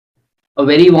A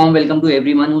very warm welcome to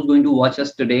everyone who's going to watch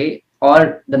us today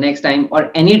or the next time or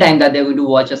any time that they're going to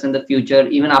watch us in the future,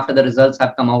 even after the results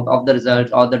have come out of the results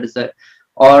or the result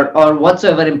or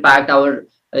whatsoever impact our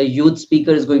youth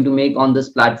speaker is going to make on this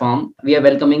platform. We are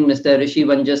welcoming Mr. Rishi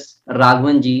Vanjas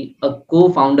Raghavanji, a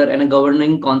co-founder and a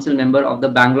governing council member of the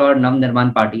Bangalore Nav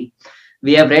Nirman Party.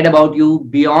 We have read about you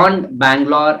beyond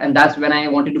Bangalore, and that's when I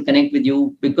wanted to connect with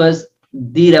you because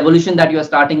the revolution that you are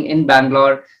starting in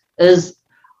Bangalore is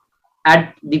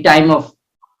at the time of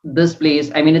this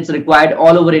place. I mean, it's required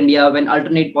all over India when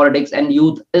alternate politics and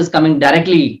youth is coming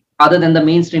directly other than the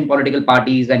mainstream political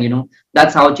parties, and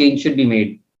that's how change should be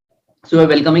made. So we're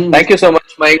welcoming Thank Mr. you so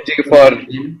much, Mike G,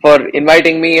 for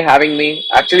inviting me, having me.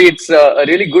 Actually, it's a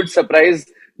really good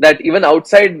surprise that even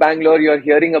outside Bangalore, you're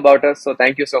hearing about us. So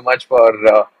thank you so much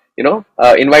for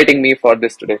inviting me for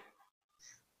this today.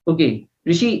 Okay,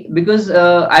 Rishi, because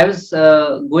I was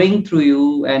going through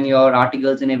you and your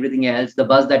articles and everything else, the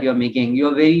buzz that you're making,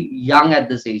 you're very young at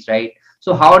this age, right?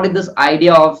 So how did this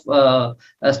idea of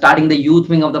starting the youth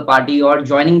wing of the party or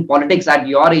joining politics at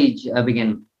your age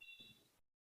begin?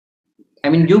 I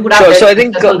mean, you could have Sure. very So I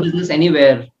think successful business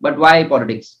anywhere, but why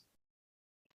politics?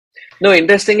 no,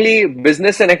 interestingly,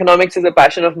 business and economics is a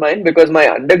passion of mine because my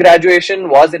undergraduation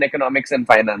was in economics and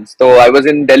finance. So I was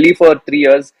in Delhi for 3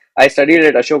 years. I studied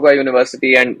at Ashoka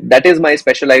University, and that is my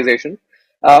specialization.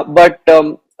 But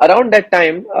around that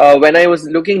time, when I was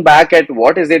looking back at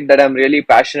what is it that I'm really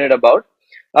passionate about,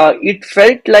 it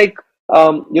felt like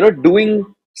doing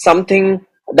something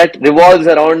that revolves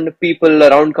around people,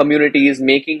 around communities,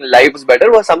 making lives better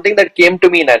was something that came to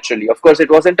me naturally. Of course, it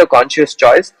wasn't a conscious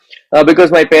choice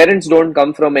because my parents don't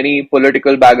come from any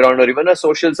political background or even a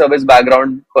social service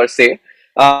background per se.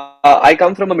 I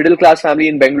come from a middle class family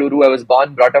in Bengaluru. I was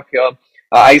born, brought up here.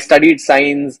 I studied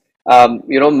science,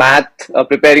 math,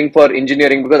 preparing for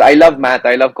engineering because I love math.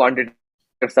 I love quantitative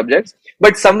subjects.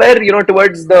 But somewhere,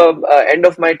 towards the end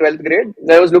of my 12th grade,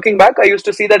 I was looking back, I used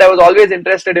to see that I was always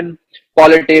interested in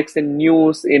politics, in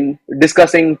news, in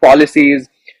discussing policies,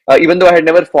 even though I had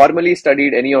never formally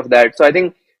studied any of that. So I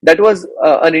think that was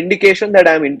an indication that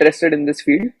I'm interested in this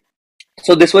field.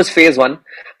 So this was phase one.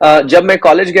 जब मैं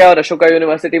college गया और Ashoka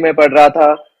university में पढ़ रहा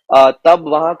था, तब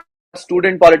वहाँ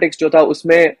स्टूडेंट पॉलिटिक्स जो था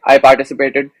उसमें आई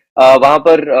पार्टिसिपेटेड. वहाँ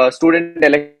पर स्टूडेंट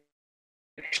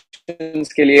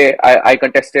इलेक्शंस के लिए I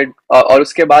contested, और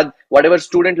उसके बाद whatever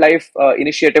student life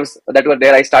initiatives that were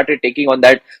there, I started taking on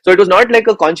that. So it was not like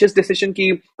a conscious decision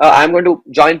कि I'm going to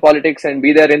join politics and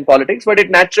be there in politics, but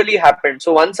it naturally happened.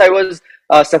 So once I was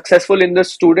successful in the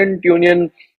student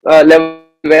union level,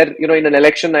 where in an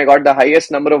election I got the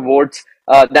highest number of votes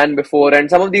than before, and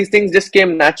some of these things just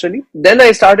came naturally. Then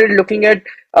I started looking at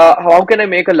how can I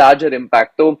make a larger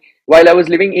impact. So while I was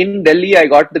living in Delhi, I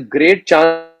got the great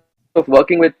chance of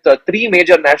working with three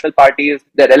major national parties,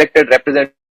 their elected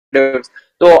representatives.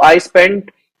 So I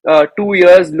spent 2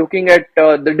 years looking at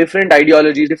the different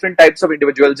ideologies, different types of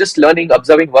individuals, just learning,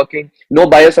 observing, working. No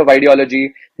bias of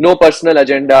ideology, no personal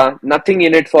agenda, nothing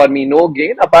in it for me, no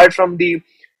gain apart from the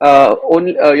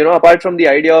apart from the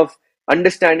idea of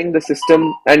understanding the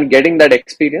system and getting that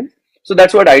experience. So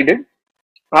that's what I did.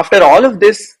 After all of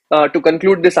this, to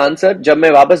conclude this answer, जब मैं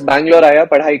वापस बैंगलोर आया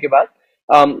पढ़ाई के बाद,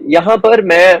 यहाँ पर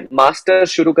मैं मास्टर्स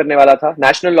शुरू करने वाला था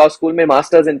नेशनल लॉ स्कूल में,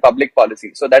 masters in public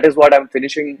policy. So that is what I am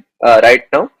finishing right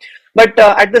now. But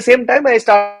at the same time, I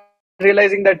started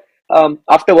realizing that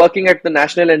after working at the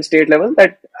national and state level,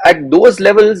 that at those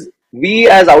levels, we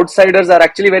as outsiders are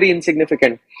actually very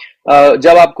insignificant.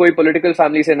 जब आप कोई political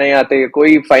family से नहीं आते,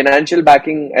 कोई financial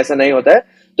backing ऐसा नहीं होता है,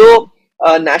 तो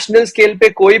नेशनल स्केल पे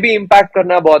कोई भी इम्पैक्ट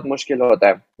करना बहुत मुश्किल होता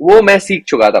है. वो मैं सीख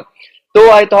चुका था. तो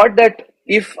I thought that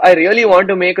if I really want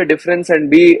to make a difference and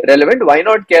be relevant, why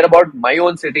not care about my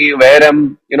own city where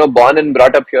I'm, born and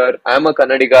brought up here. I'm a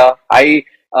Kannadiga. I,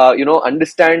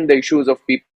 understand the issues of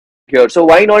people here. So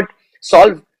why not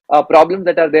solve problems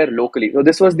that are there locally? So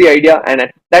this was the idea. And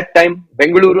at that time,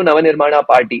 Bengaluru Navanirmana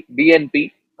Party,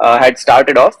 BNP, had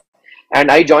started off.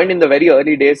 And I joined in the very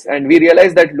early days. And we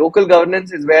realized that local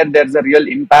governance is where there's a real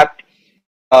impact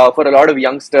for a lot of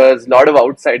youngsters, a lot of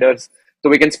outsiders. So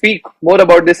we can speak more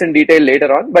about this in detail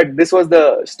later on, but this was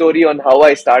the story on how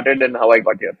I started and how I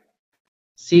got here.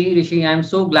 See, Rishi, I'm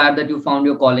so glad that you found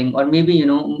your calling, or maybe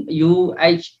you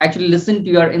actually listened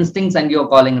to your instincts and your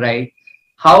calling, right?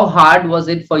 How hard was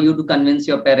it for you to convince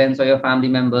your parents or your family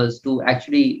members to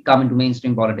actually come into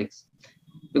mainstream politics?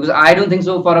 Because I don't think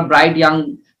so. For a bright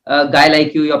young guy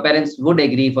like you, your parents would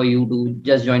agree for you to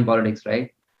just join politics,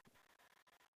 right?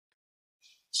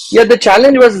 Yeah, the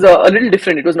challenge was a little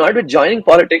different. It was not with joining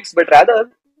politics, but rather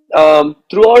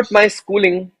throughout my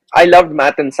schooling, I loved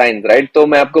math and science, right? तो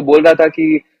मैं आपको बोल रहा था कि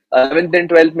 11th and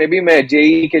 12th में भी मैं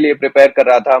जेई के लिए प्रिपेयर कर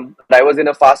रहा था. I was in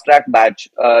a fast track batch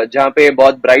जहाँ पे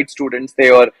बहुत ब्राइट स्टूडेंट्स थे,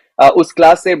 और उस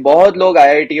क्लास से बहुत लोग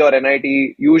आईआईटी और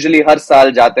एनआईटी यूजुअली हर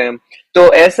साल जाते हैं.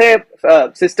 तो ऐसे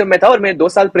सिस्टम में था, और मैं 2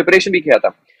 साल प्रिपरेशन भी किया था.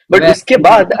 But Where? उसके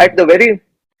बाद at the very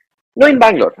No, in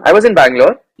Bangalore. I was in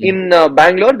Bangalore. Yeah. In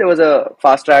Bangalore, there was a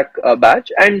fast track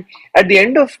batch, and at the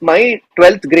end of my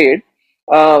 12th grade,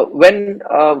 when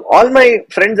all my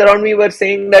friends around me were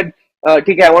saying that,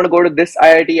 ठीक है, I want to go to this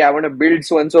IIT, I want to build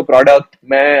so and so product,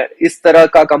 मैं इस तरह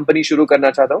का company शुरू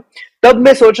करना चाहता हूँ. तब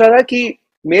मैं सोच रहा था कि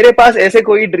मेरे पास ऐसे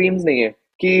कोई ड्रीम्स नहीं है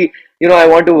कि I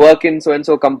want to work in so and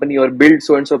so company or build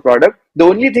so and so product. The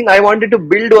only thing I wanted to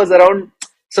build was around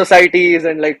societies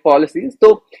and like policies.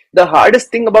 So the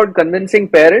hardest thing about convincing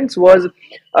parents was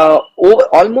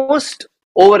almost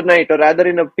overnight, or rather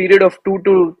in a period of 2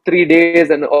 to 3 days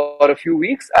or a few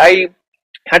weeks, I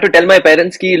had to tell my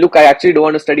parents ki, look, I actually don't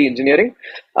want to study engineering,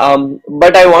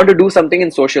 but I want to do something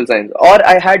in social science. Or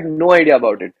I had no idea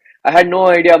about it. I had no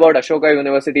idea about Ashoka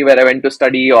University where I went to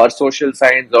study, or social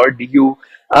science or DU.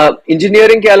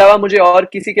 Engineering के अलावा मुझे और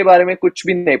किसी के बारे में कुछ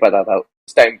भी नहीं पता था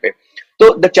उस टाइम पे. So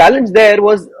the challenge there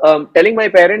was telling my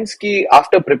parents ki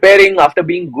after preparing, after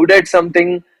being good at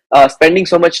something, spending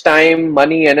so much time,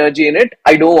 money, energy in it,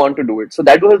 I don't want to do it. So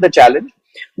that was the challenge.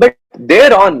 But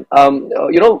thereon,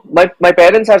 my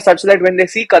parents are such that when they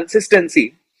see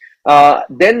consistency,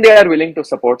 then they are willing to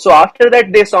support. So after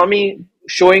that, they saw me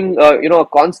showing, a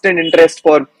constant interest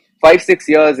for 5-6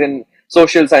 years in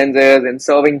social sciences and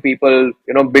serving people,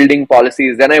 building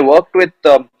policies. Then I worked with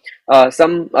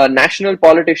some national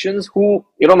politicians who,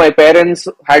 my parents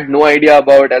had no idea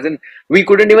about, as in, we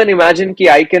couldn't even imagine ki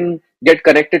I can get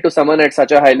connected to someone at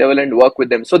such a high level and work with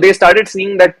them. So they started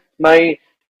seeing that my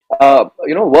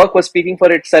work was speaking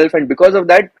for itself, and because of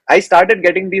that, I started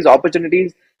getting these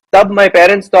opportunities. Tab my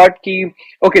parents thought ki,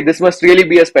 okay, this must really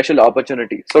be a special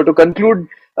opportunity. So to conclude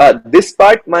this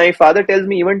part, my father tells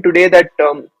me even today that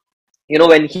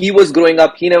when he was growing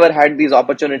up, he never had these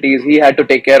opportunities. He had to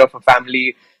take care of a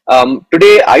family.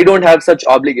 Today, I don't have such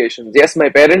obligations. Yes, my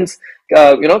parents,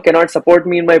 cannot support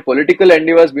me in my political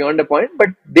endeavors beyond a point, but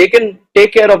they can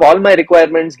take care of all my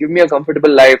requirements, give me a comfortable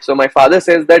life. So my father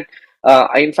says that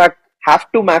I, in fact,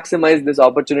 have to maximize this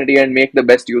opportunity and make the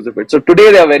best use of it. So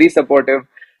today, they are very supportive,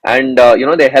 and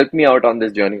they help me out on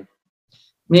this journey.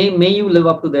 May you live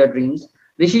up to their dreams.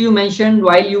 Rishi, you mentioned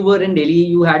while you were in Delhi,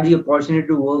 you had the opportunity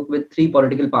to work with 3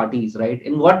 political parties, right?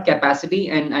 In what capacity?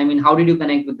 And I mean, how did you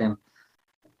connect with them?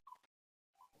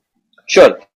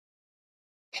 Sure.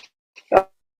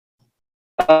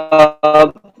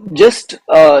 Just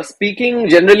speaking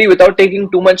generally without taking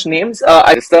too much names,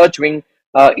 I research wing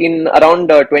in around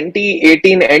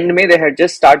 2018 end May, they had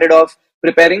just started off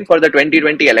preparing for the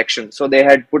 2020 election. So they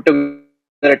had put together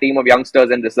a team of youngsters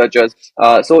and researchers.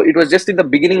 So it was just in the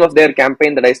beginning of their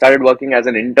campaign that I started working as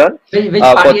an intern Which for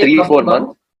party are you 3-4 talking about?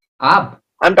 months. AAP.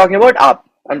 I'm talking about AAP.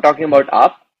 I'm talking about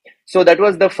AAP. So that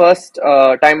was the first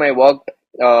time I worked,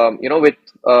 with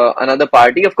another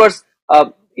party. Of course,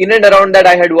 in and around that,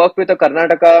 I had worked with a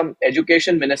Karnataka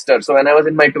education minister. So when I was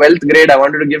in my 12th grade, I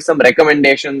wanted to give some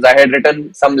recommendations. I had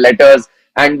written some letters,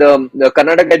 and the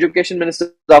Karnataka education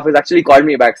minister's office actually called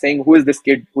me back saying, who is this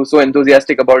kid who's so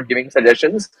enthusiastic about giving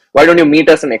suggestions? Why don't you meet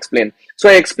us and explain? So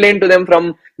I explained to them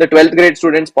from the 12th grade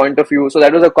students' point of view. So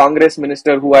that was a Congress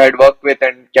minister who I had worked with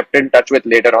and kept in touch with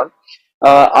later on.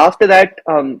 After that,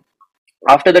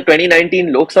 after the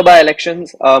 2019 Lok Sabha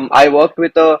elections, I worked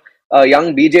with a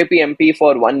young BJP MP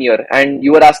for 1 year. And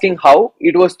you were asking how?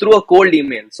 It was through a cold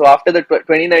email. So after the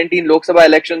 2019 Lok Sabha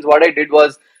elections, what I did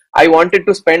was I wanted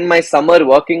to spend my summer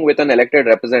working with an elected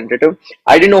representative.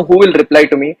 I didn't know who will reply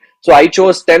to me. So I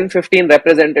chose 10-15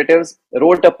 representatives,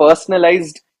 wrote a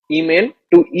personalized email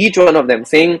to each one of them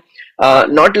saying,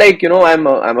 not like, I'm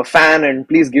a fan and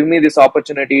please give me this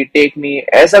opportunity, take me,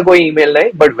 aisa koi email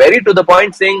nahi, but very to the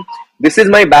point saying, this is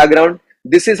my background,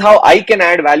 this is how I can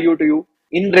add value to you.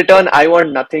 In return, I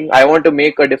want nothing. I want to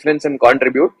make a difference and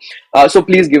contribute. So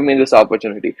please give me this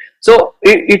opportunity. So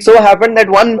it so happened that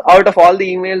one out of all the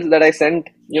emails that I sent,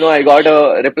 I got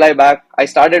a reply back. I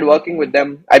started working with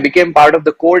them. I became part of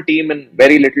the core team in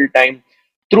very little time.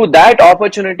 Through that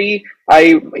opportunity,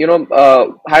 I,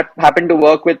 happened to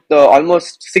work with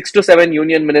almost 6 to 7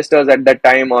 union ministers at that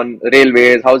time on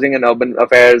railways, housing and urban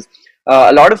affairs,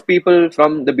 a lot of people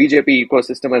from the BJP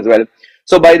ecosystem as well.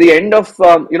 So by the end of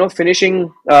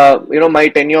finishing my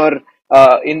tenure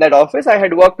in that office, I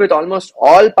had worked with almost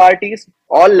all parties,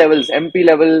 all levels, MP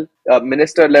level,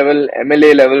 minister level,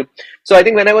 MLA level. So I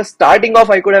think when I was starting off,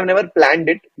 I could have never planned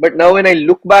it. But now when I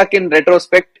look back in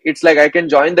retrospect, it's like I can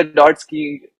join the dots.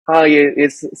 Ki, हाँ ये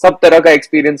इस सब तरह का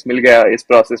experience मिल गया इस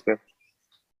process में.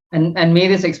 And may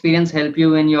this experience help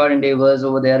you in your endeavors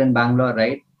over there in Bangalore,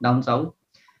 right? Down south.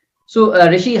 So,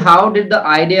 Rishi, how did the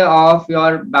idea of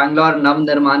your Bangalore Nav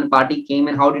Nirman party came,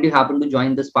 and how did you happen to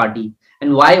join this party?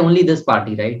 And why only this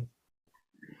party, right?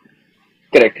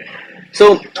 Correct.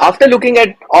 So after looking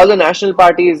at all the national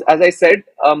parties, as I said,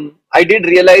 I did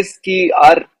realize ki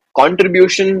our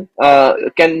contribution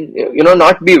can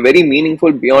not be very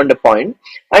meaningful beyond a point.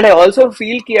 And I also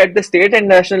feel ki at the state and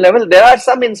national level there are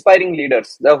some inspiring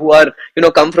leaders who are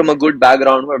come from a good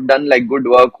background, who have done like good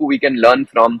work, who we can learn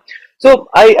from. So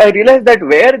I realized that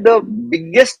where the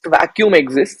biggest vacuum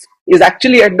exists is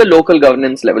actually at the local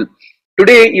governance level.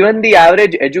 Today, even the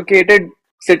average educated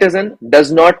citizen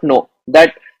does not know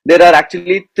that there are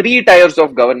actually three tiers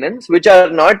of governance which are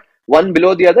not one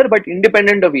below the other but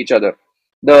independent of each other.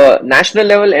 The national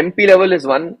level, MP level is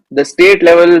one, the state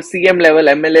level, CM level,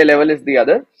 MLA level is the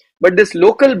other. But this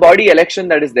local body election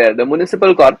that is there, the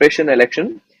municipal corporation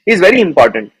election, is very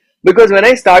important, because when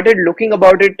I started looking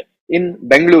about it in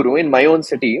Bengaluru, in my own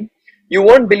city, you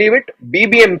won't believe it,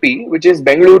 BBMP, which is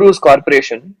Bengaluru's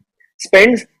corporation,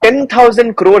 spends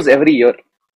 10,000 crores every year.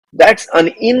 That's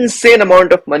an insane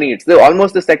amount of money. It's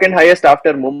almost the second highest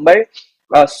after Mumbai.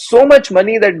 So much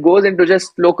money that goes into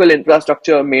just local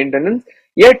infrastructure maintenance.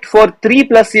 Yet for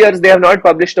 3+ years, they have not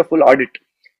published a full audit.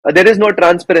 There is no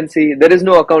transparency. There is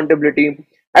no accountability.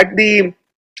 At the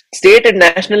state and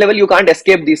national level, you can't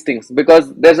escape these things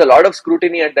because there's a lot of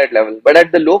scrutiny at that level. But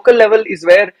at the local level is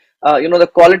where the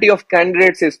quality of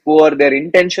candidates is poor. Their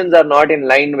intentions are not in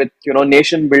line with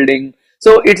nation building.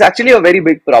 So it's actually a very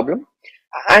big problem.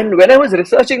 And when I was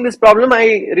researching this problem,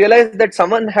 I realized that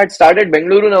someone had started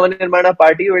Bengaluru Navanirmana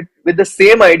party with the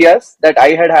same ideas that I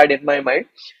had in my mind.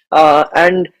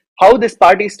 And how this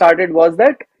party started was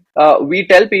that we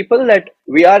tell people that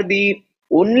we are the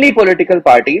only political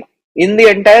party in the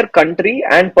entire country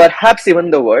and perhaps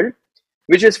even the world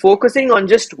which is focusing on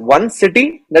just one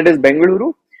city, that is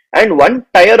Bengaluru, and one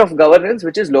tier of governance,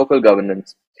 which is local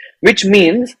governance. Which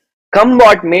means, come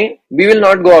what may, we will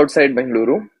not go outside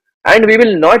Bengaluru. And we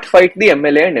will not fight the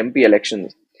MLA and MP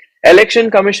elections.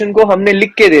 Election Commission को हमने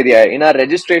लिख के दे दिया है. In our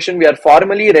registration, we are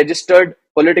formally registered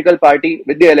political party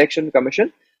with the Election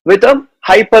Commission with a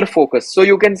hyper focus. So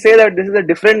you can say that this is a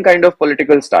different kind of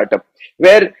political startup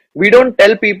where we don't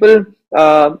tell people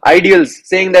ideals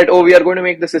saying that, oh, we are going to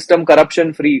make the system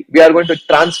corruption free. We are going to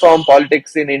transform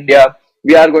politics in India.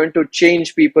 We are going to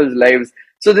change people's lives.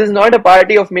 So this is not a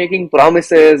party of making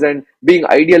promises and being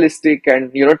idealistic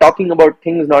and talking about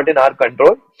things not in our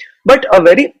control, but a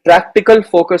very practical,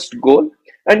 focused goal.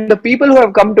 And the people who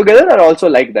have come together are also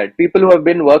like that. People who have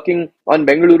been working on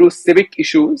Bengaluru's civic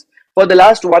issues for the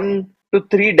last 1 to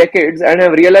 3 decades and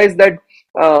have realized that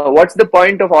what's the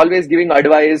point of always giving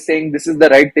advice, saying this is the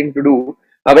right thing to do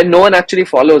when no one actually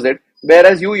follows it,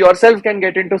 whereas you yourself can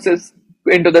get into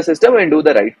the system and do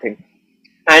the right thing.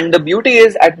 And the beauty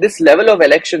is at this level of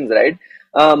elections, right?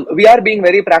 We are being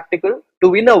very practical. To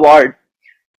win a ward,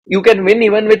 you can win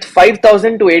even with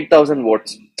 5,000 to 8,000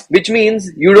 votes, which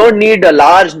means you don't need a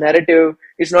large narrative.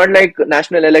 It's not like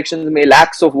national elections में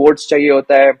lakhs of votes चाहिए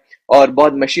होता है और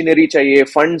बहुत machinery चाहिए,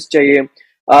 funds चाहिए.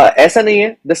 ऐसा नहीं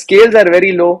है. The scales are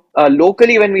very low.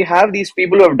 Locally, when we have these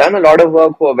people who have done a lot of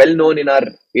work, who are well known in our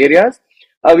areas,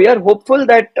 we are hopeful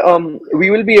that we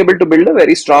will be able to build a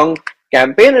very strong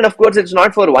campaign. And of course, it's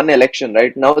not for one election,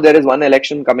 right? Now there is one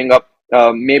election coming up,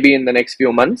 maybe in the next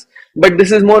few months, but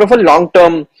this is more of a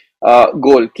long-term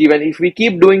goal. Even if we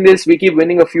keep doing this, we keep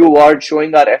winning a few wards,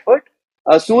 showing our effort,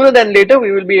 sooner than later,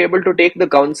 we will be able to take the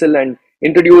council and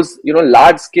introduce,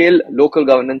 large-scale local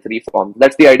governance reforms.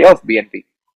 That's the idea of BNP.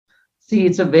 See,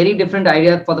 it's a very different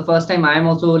idea. For the first time, I am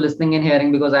also listening and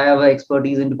hearing because I have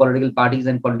expertise into political parties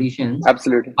and politicians.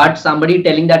 Absolutely. But somebody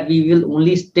telling that we will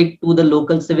only stick to the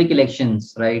local civic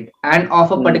elections, right? And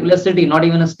of a particular city, not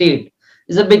even a state,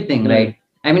 is a big thing, right?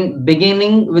 I mean,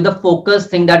 beginning with a focus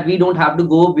thing that we don't have to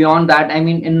go beyond that. I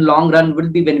mean, in long run will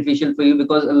be beneficial for you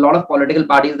because a lot of political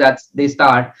parties that they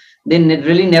start, they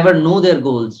really never know their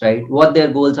goals, right? What their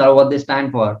goals are, what they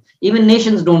stand for. Even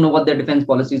nations don't know what their defense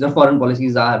policies or foreign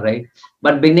policies are, right?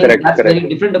 But beginning, that's very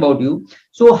different about you.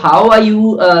 So how are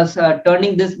you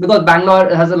turning this? Because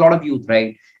Bangalore has a lot of youth,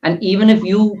 right? And even if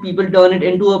you people turn it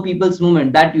into a people's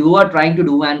movement that you are trying to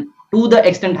do and to the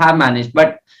extent have managed,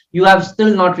 but you have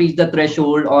still not reached the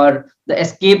threshold or the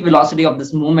escape velocity of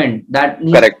this movement that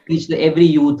needs to reach every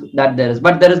youth that there is.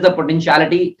 But there is the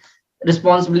potentiality,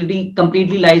 responsibility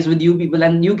completely lies with you people,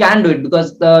 and you can do it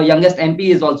because the youngest MP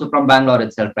is also from Bangalore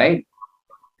itself, right?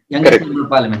 Youngest member of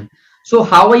parliament. So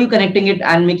how are you connecting it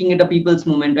and making it a people's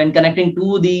movement and connecting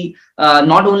to the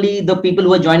not only the people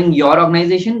who are joining your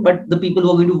organization, but the people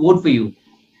who are going to vote for you?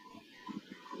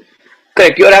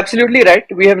 Correct. You're absolutely right.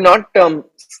 We have not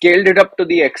scaled it up to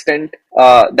the extent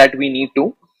that we need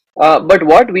to. But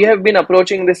what we have been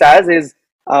approaching this as is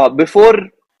before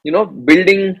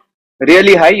building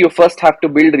really high, you first have to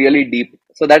build really deep.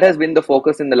 So that has been the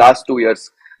focus in the last 2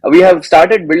 years. We have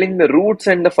started building the roots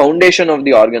and the foundation of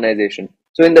the organization.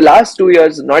 So in the last 2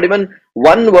 years, not even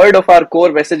one word of our core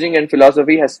messaging and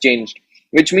philosophy has changed,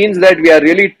 which means that we are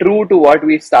really true to what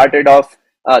we started off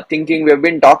thinking. We have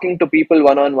been talking to people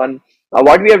one on one.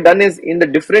 What we have done is in the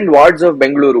different wards of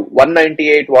Bengaluru,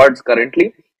 198 wards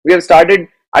currently, we have started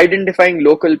identifying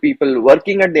local people,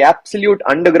 working at the absolute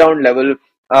underground level,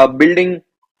 building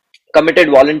committed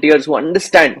volunteers who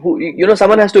understand,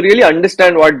 someone has to really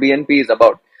understand what BNP is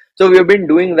about. So we have been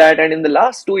doing that, and in the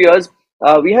last 2 years,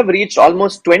 we have reached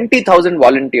almost 20,000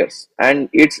 volunteers, and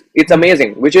it's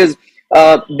amazing, which is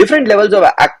different levels of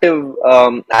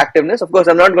activeness. Of course,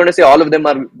 I'm not going to say all of them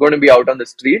are going to be out on the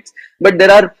streets, but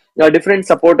there are different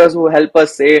supporters who help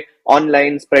us, say,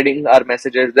 online, spreading our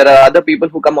messages. There are other people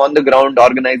who come on the ground,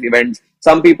 organize events.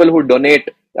 Some people who donate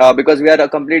because we are a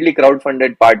completely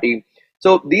crowd-funded party.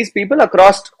 So these people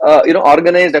across,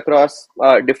 organized across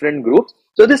different groups.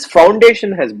 So this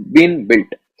foundation has been built.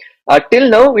 Till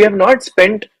now, we have not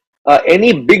spent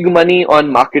any big money on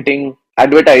marketing,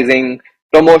 advertising,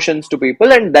 promotions to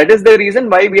people, and that is the reason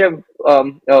why we have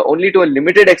only to a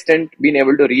limited extent been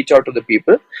able to reach out to the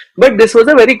people. But this was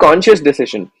a very conscious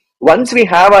decision. Once we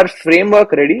have our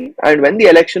framework ready, and when the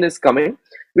election is coming,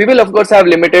 we will of course have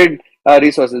limited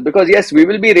resources, because yes, we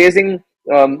will be raising.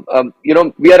 We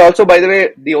are also, by the way,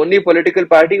 the only political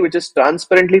party which is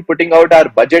transparently putting out our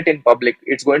budget in public.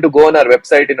 It's going to go on our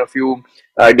website in a few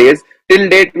days. Till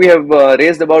date, we have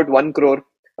raised about 1 crore.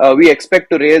 We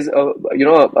expect to raise,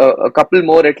 a couple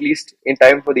more at least in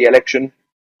time for the election.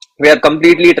 We are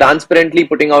completely transparently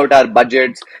putting out our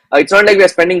budgets. It's not like we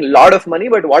are spending a lot of money,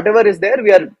 but whatever is there,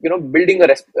 we are, building a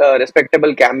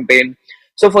respectable campaign.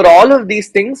 So for all of these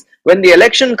things, when the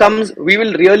election comes, we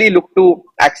will really look to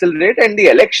accelerate, and the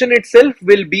election itself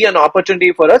will be an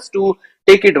opportunity for us to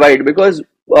take it wide, because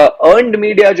earned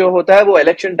media जो होता है वो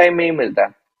election time में ही मिलता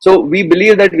है. So we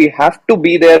believe that we have to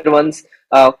be there once,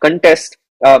 contest,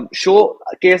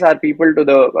 showcase our people to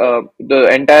the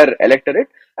entire electorate,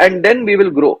 and then we will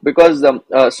grow, because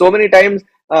so many times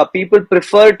people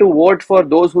prefer to vote for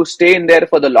those who stay in there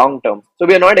for the long term. So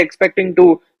we are not expecting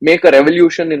to make a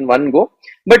revolution in one go,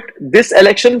 but this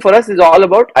election for us is all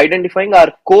about identifying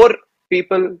our core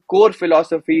people, core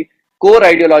philosophy, core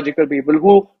ideological people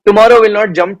who tomorrow will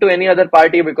not jump to any other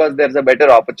party because there's a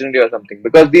better opportunity or something,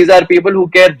 because these are people who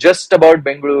care just about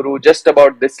Bengaluru, just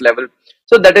about this level.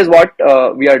 So that is what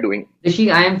we are doing.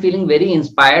 Rishi, I am feeling very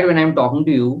inspired when I'm talking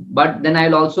to you, but then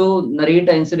I'll also narrate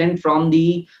an incident from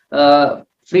the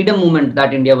freedom movement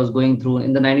that India was going through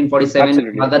in the 1947.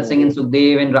 Absolutely. Bhagat Singh and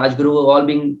Sukhdev and Rajguru were all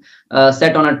being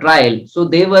set on a trial. So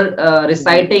they were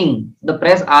reciting, the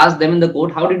press asked them in the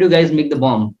court, how did you guys make the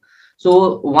bomb?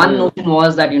 So one notion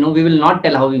was that, we will not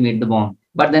tell how we made the bomb.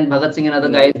 But then Bhagat Singh and other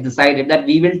guys decided that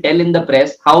we will tell in the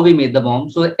press how we made the bomb,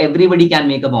 so everybody can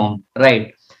make a bomb,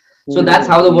 right? So that's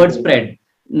how the word spread.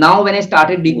 Now, when I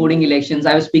started decoding elections,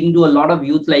 I was speaking to a lot of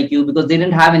youth like you, because they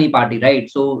didn't have any party, right?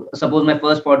 So suppose my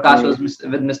first podcast was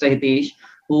with Mr. Hitesh,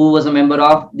 who was a member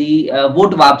of the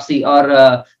Vote Vapsi,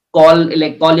 or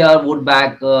call your vote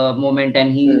back movement,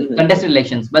 and he contested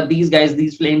elections. But these guys,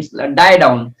 these flames die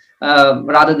down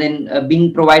rather than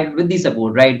being provided with the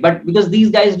support, right? But because these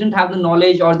guys didn't have the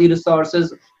knowledge or the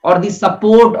resources or the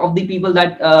support of the people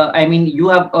that you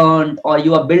have earned or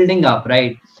you are building up,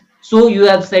 right? So you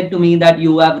have said to me that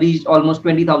you have reached almost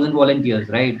 20,000 volunteers,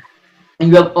 right? And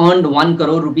you have earned 1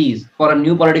 crore rupees. For a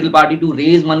new political party to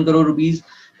raise 1 crore rupees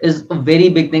is a very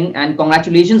big thing, and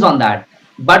congratulations on that.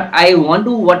 But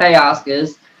what I ask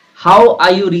is, how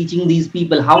are you reaching these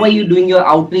people? How are you doing your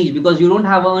outreach? Because you don't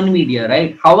have earned media,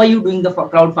 right? How are you doing the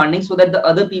crowdfunding so that the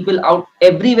other people out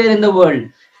everywhere in the world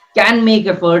can make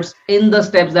efforts in the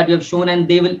steps that you have shown, and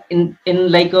they will in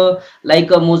like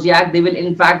a mosaic, they will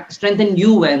in fact strengthen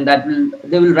you, and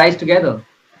they will rise together.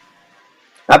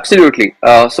 Absolutely.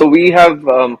 So we have,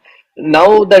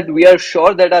 now that we are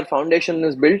sure that our foundation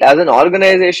is built as an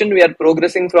organization, we are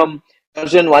progressing from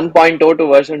version 1.0 to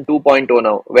version 2.0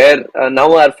 now, where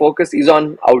now our focus is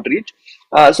on outreach.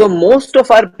 So most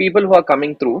of our people who are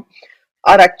coming through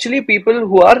are actually people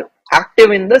who are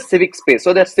active in the civic space.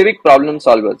 So they're civic problem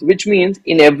solvers, which means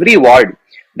in every ward,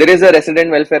 there is a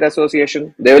resident welfare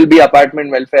association, there will be apartment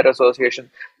welfare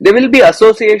association, there will be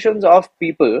associations of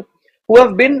people who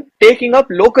have been taking up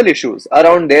local issues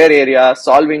around their area,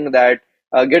 solving that,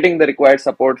 getting the required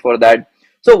support for that.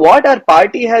 So what our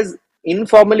party has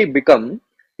informally become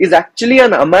is actually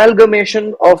an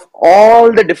amalgamation of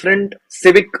all the different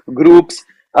civic groups,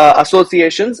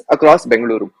 associations across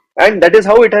Bengaluru. And that is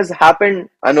how it has happened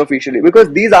unofficially,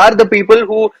 because these are the people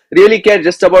who really care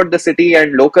just about the city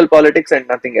and local politics and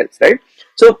nothing else, right?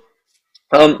 So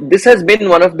this has been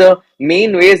one of the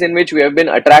main ways in which we have been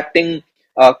attracting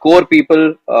core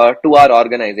people to our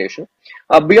organization.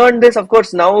 Beyond this, of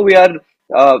course, now we are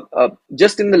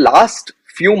just in the last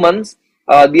few months,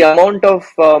 the amount of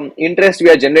interest we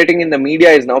are generating in the media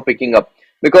is now picking up,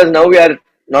 because now we are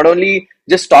not only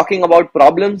just talking about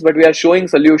problems, but we are showing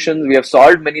solutions. We have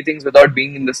solved many things without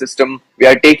being in the system. We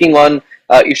are taking on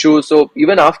issues. So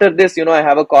even after this, I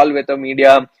have a call with a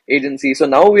media agency. So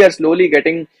now we are slowly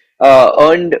getting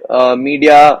earned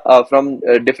media from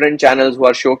different channels who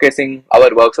are showcasing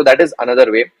our work. So that is another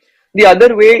way. The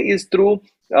other way is through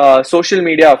social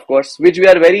media, of course, which we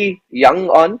are very young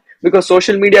on, because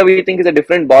social media we think is a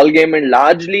different ball game, and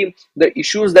largely the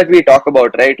issues that we talk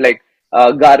about, right, like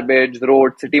garbage,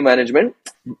 road, city management,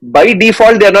 by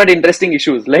default they are not interesting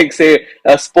issues like, say,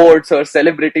 sports or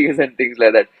celebrities and things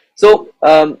like that. So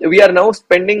we are now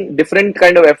spending different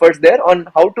kind of efforts there on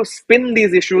how to spin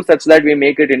these issues such that we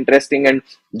make it interesting and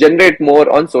generate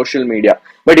more on social media.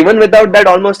 But even without that,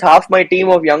 almost half my team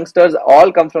of youngsters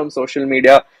all come from social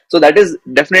media. So that has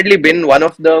definitely been one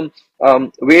of the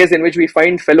ways in which we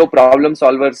find fellow problem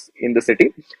solvers in the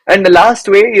city. And the last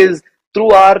way is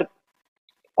through our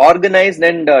organized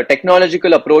and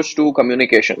technological approach to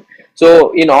communication.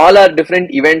 So in all our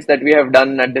different events that we have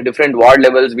done at the different ward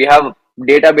levels, we have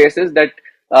databases that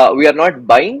we are not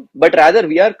buying, but rather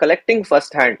we are collecting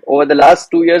firsthand. Over the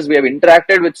last 2 years, we have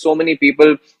interacted with so many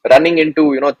people, running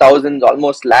into thousands,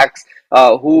 almost lakhs,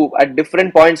 who at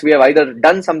different points we have either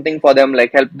done something for them,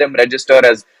 like help them register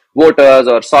as voters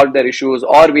or solve their issues,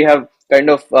 or we have kind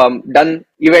of done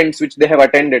events which they have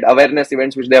attended, awareness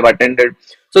events which they have attended.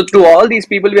 So to all these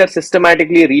people, we are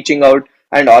systematically reaching out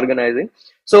and organizing.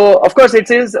 So of course,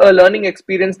 it is a learning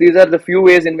experience. These are the few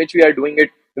ways in which we are doing it.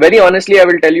 Very honestly, I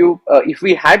will tell you, if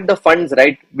we had the funds,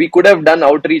 right, we could have done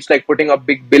outreach, like putting up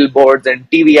big billboards and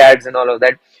TV ads and all of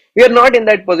that. We are not in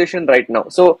that position right now.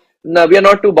 So no, we are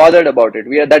not too bothered about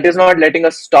it. That is not letting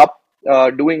us stop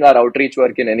doing our outreach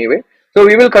work in any way. So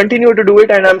we will continue to do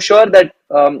it, and I'm sure that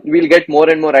we'll get more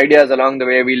and more ideas along the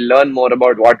way. We'll learn more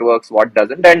about what works, what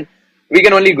doesn't, and we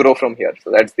can only grow from here.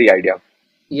 So that's the idea.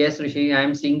 Yes, Rishi,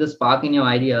 I'm seeing the spark in your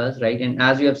ideas, right? And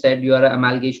as you have said, you are an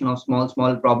amalgamation of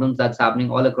small problems that's happening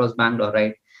all across Bangalore,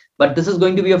 right? But this is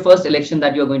going to be your first election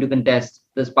that you're going to contest,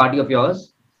 this party of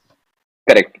yours.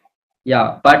 Correct.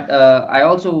 Yeah, but I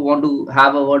also want to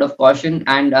have a word of caution.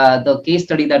 And the case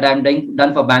study that I'm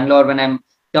done for Bangalore, when I'm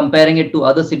comparing it to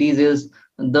other cities, is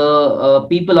the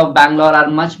people of Bangalore are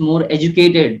much more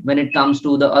educated when it comes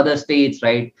to the other states,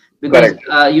 right? Because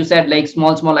you said like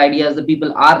small ideas the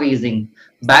people are raising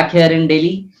back here in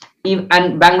Delhi,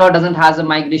 and Bangalore doesn't has a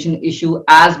migration issue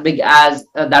as big as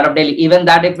that of Delhi. Even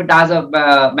that, if it has a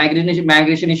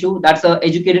migration issue, that's a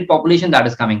educated population that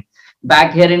is coming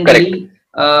back here in Delhi.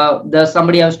 There's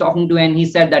somebody I was talking to, and he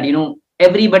said that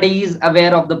everybody is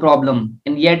aware of the problem,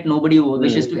 and yet nobody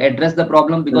wishes to address the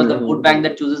problem, because the vote bank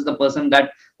that chooses the person that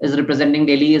is representing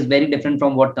Delhi is very different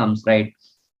from what comes, right?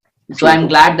 So I'm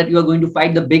glad that you are going to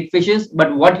fight the big fishes,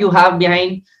 but what you have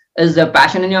behind is the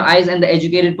passion in your eyes, and the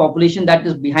educated population that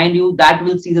is behind you, that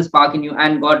will see the spark in you.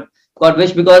 And God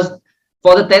wish, because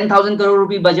for the 10,000 crore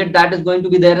rupee budget that is going to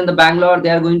be there in the Bangalore,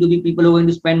 there are going to be people who are going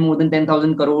to spend more than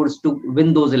 10,000 crores to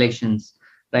win those elections,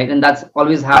 right? And that's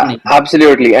always happening.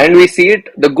 Absolutely. And we see it.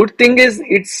 The good thing is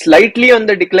it's slightly on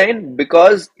the decline,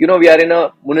 because we are in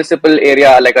a municipal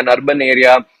area, like an urban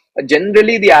area.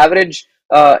 Generally the average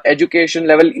education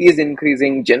level is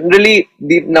increasing. Generally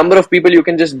the number of people you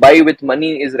can just buy with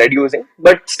money is reducing,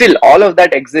 but still all of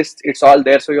that exists. It's all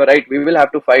there. So you're right, we will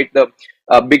have to fight the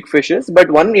big fishes. But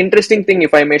one interesting thing,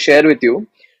 if I may share with you,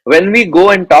 when we go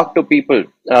and talk to people,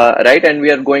 right, and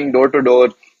we are going door to door,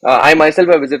 I myself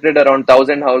have visited around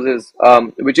 1,000 houses,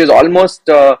 which is almost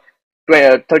 30%,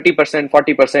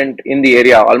 40% in the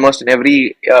area, almost in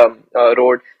every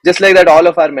road. Just like that, all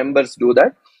of our members do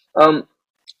that.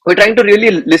 We're trying to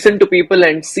really listen to people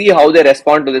and see how they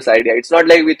respond to this idea. It's not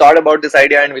like we thought about this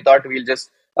idea and we thought we'll just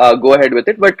go ahead with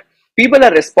it, but people are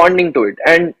responding to it.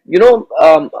 And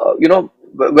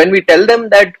when we tell them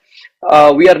that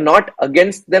we are not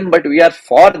against them, but we are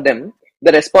for them,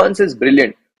 the response is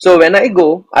brilliant. So when I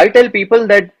go, I tell people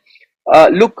that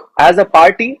look, as a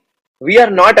party, we are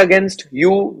not against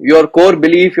you, your core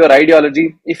belief, your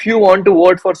ideology. If you want to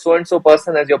vote for so and so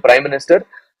person as your prime minister,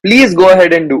 please go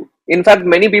ahead and do. In fact,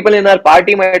 many people in our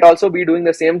party might also be doing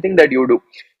the same thing that you do.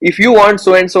 If you want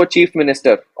so and so chief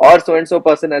minister or so and so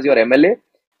person as your MLA,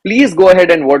 please go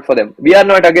ahead and vote for them. We are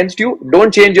not against you.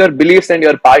 Don't change your beliefs and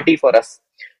your party for us.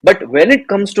 But when it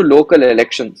comes to local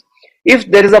elections, if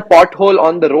there is a pothole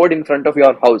on the road in front of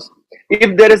your house,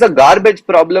 if there is a garbage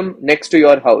problem next to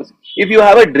your house, if you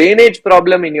have a drainage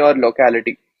problem in your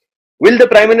locality, will the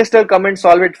Prime Minister come and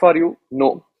solve it for you?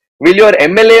 No. Will your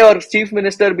MLA or Chief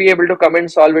Minister be able to come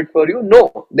and solve it for you?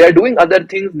 No. They are doing other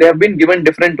things. They have been given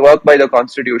different work by the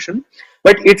Constitution.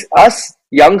 But it's us,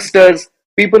 youngsters,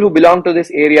 people who belong to this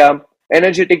area,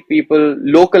 energetic people,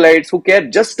 localites who care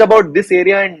just about this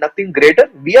area and nothing greater.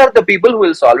 We are the people who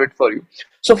will solve it for you.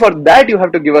 So for that, you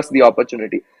have to give us the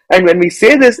opportunity. And when we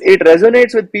say this, it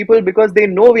resonates with people because they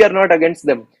know we are not against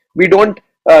them. We don't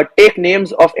take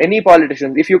names of any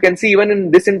politicians. If you can see, even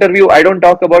in this interview, I don't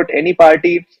talk about any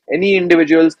party, any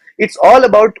individuals. It's all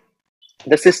about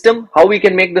the system, how we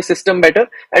can make the system better.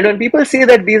 And when people say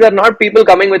that these are not people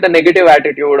coming with a negative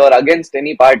attitude or against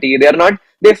any party, they are not.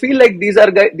 They feel like these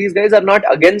guys are not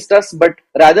against us, but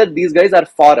rather these guys are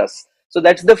for us. So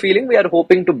that's the feeling we are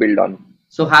hoping to build on.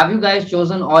 So have you guys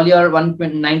chosen all your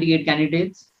 198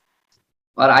 candidates?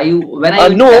 Or are you, when are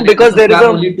you no, because there is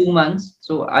only 2 months.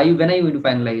 So when are you going to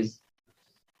finalize?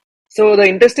 So the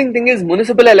interesting thing is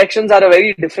municipal elections are a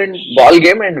very different ball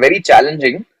game and very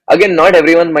challenging. Again, not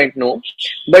everyone might know,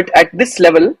 but at this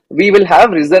level, we will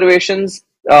have reservations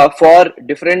for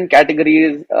different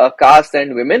categories, caste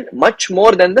and women, much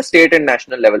more than the state and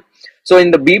national level. So in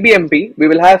the BBMP, we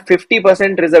will have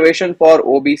 50% reservation for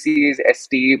OBCs,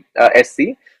 ST,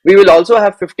 SC. We will also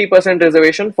have 50%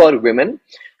 reservation for women.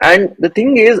 And the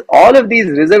thing is, all of these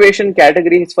reservation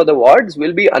categories for the wards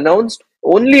will be announced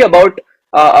only about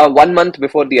 1 month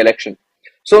before the election.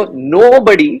 So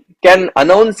nobody can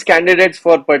announce candidates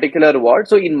for particular ward.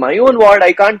 So in my own ward,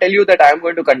 I can't tell you that I am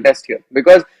going to contest here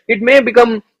because it may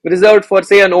become reserved for,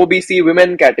 say, an OBC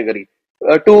women category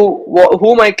to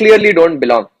whom I clearly don't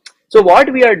belong. So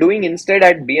what we are doing instead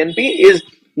at BNP is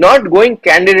not going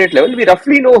candidate level. We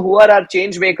roughly know who are our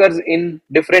change makers in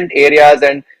different areas,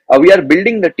 and we are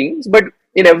building the teams. But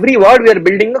in every ward, we are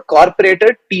building a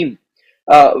corporated team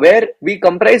where we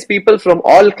comprise people from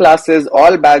all classes,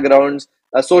 all backgrounds,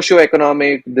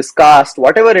 socio-economic, this caste,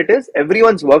 whatever it is,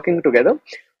 everyone's working together.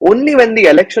 Only when the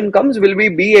election comes will we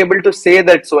be able to say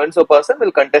that so-and-so person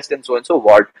will contest in so-and-so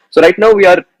ward. So right now we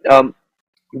are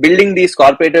building these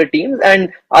corporated teams,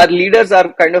 and our leaders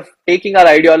are kind of taking our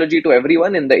ideology to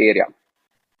everyone in the area.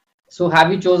 So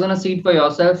have you chosen a seat for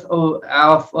yourself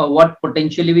of what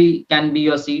potentially can be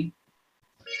your seat?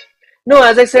 No,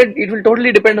 as I said, it will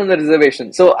totally depend on the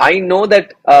reservation. So I know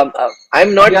that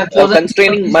I'm not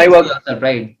constraining my work. Yourself,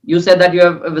 right? You said that you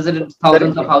have visited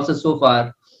thousands of houses so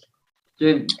far.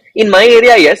 So in my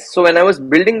area, yes. So when I was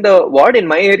building the ward in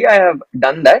my area, I have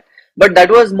done that. But that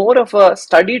was more of a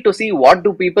study to see what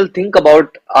do people think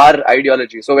about our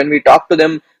ideology. So when we talk to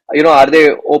them, are they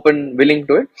open, willing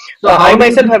to it? So I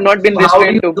myself have not been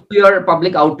restrained to do your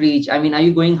public outreach. I mean, are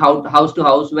you going house to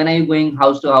house? When are you going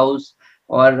house to house?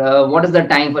 Or what is the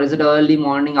time for? Is it early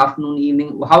morning, afternoon,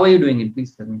 evening? How are you doing it?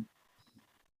 Please tell me.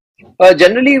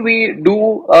 Generally, we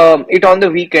do it on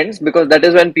the weekends because that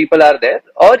is when people are there,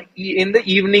 or in the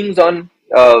evenings on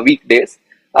weekdays.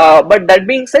 But that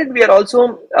being said, we are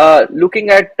also looking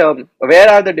at where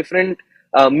are the different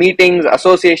meetings,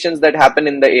 associations that happen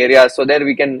in the area. So there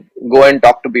we can go and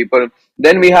talk to people.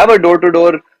 Then we have a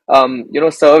door-to-door,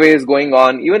 surveys going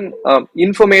on, even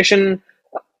information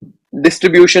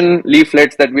distribution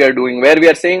leaflets that we are doing, where we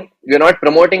are saying we are not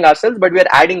promoting ourselves, but we are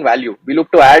adding value. We look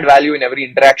to add value in every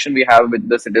interaction we have with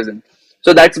the citizen.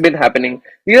 So that's been happening.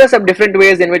 These are some different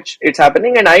ways in which it's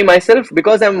happening. And I myself,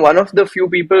 because I'm one of the few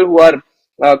people who are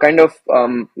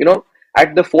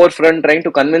at the forefront trying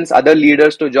to convince other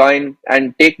leaders to join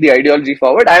and take the ideology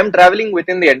forward, I am traveling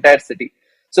within the entire city.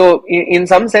 So in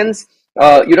some sense,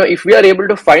 if we are able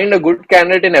to find a good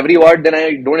candidate in every ward, then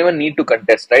I don't even need to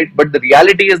contest, right? But the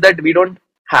reality is that we don't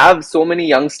have so many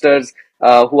youngsters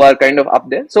who are kind of up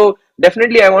there. So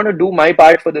definitely I want to do my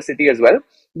part for the city as well.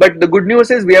 But the good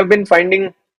news is we have been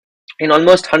finding in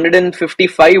almost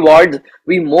 155 wards,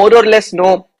 we more or less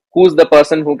know who's the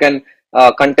person who can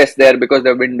contest there because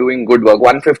they've been doing good work.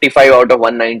 155 out of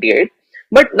 198.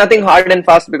 But nothing hard and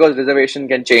fast because reservation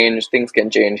can change, things can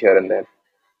change here and there.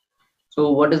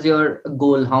 So what is your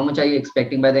goal? How much are you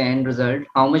expecting by the end result?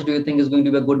 How much do you think is going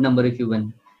to be a good number if you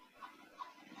win?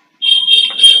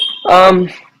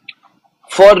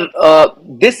 For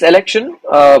this election,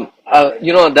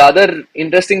 The other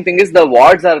interesting thing is the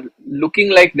wards are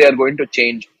looking like they are going to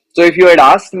change. So if you had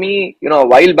asked me, a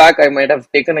while back, I might have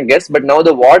taken a guess, but now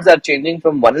the wards are changing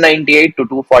from 198 to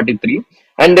 243,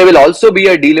 and there will also be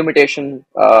a delimitation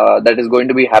that is going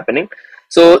to be happening.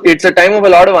 So it's a time of a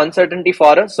lot of uncertainty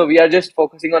for us. So we are just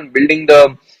focusing on building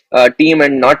the team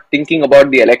and not thinking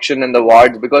about the election and the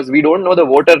wards, because we don't know the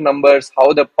voter numbers,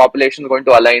 how the population is going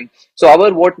to align. So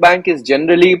our vote bank is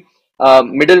generally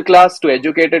middle class to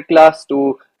educated class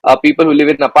to people who live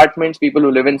in apartments, people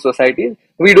who live in societies.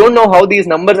 We don't know how these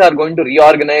numbers are going to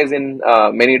reorganize in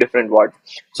many different wards.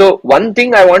 So one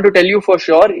thing I want to tell you for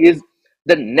sure is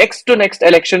the next to next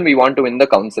election we want to win the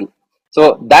council.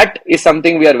 So that is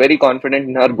something we are very confident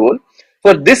in our goal.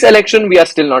 For this election, we are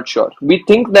still not sure. We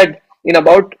think that in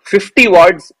about 50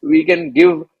 wards, we can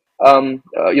give in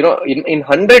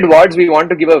 100 wards, we want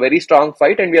to give a very strong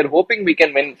fight, and we are hoping we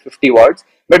can win 50 wards,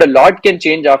 but a lot can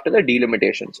change after the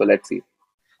delimitation. So let's see.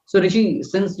 So Rishi,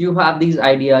 since you have these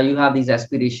idea, you have these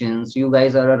aspirations, you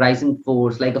guys are a rising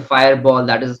force, like a fireball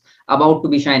that is about to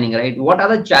be shining, right? What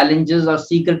are the challenges or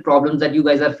secret problems that you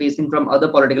guys are facing from other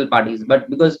political parties? But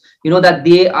because you know that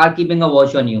they are keeping a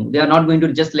watch on you, they are not going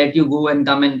to just let you go and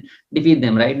come and defeat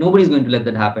them, right? Nobody's going to let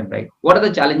that happen, right? What are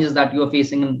the challenges that you are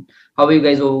facing, and how are you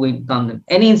guys overcome them?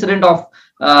 Any incident of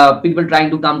people trying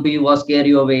to come to you or scare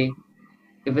you away,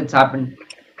 if it's happened?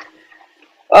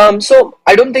 So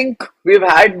I don't think we've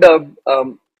had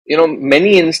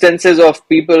many instances of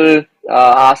people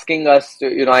asking us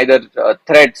to, either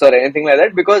threats or anything like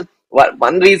that, because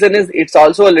one reason is it's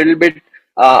also a little bit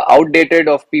outdated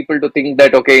of people to think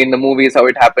that okay, in the movies how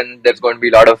it happens, there's going to be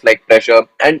a lot of like pressure,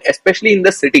 and especially in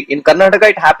the city in Karnataka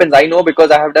it happens. I know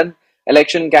because I have done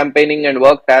election campaigning and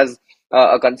worked as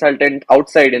a consultant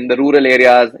outside in the rural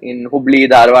areas in Hubli,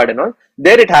 Dharwad and all.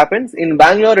 There it happens. In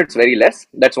Bangalore it's very less.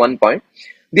 That's one point.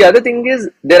 The other thing is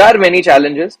there are many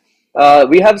challenges.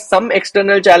 We have some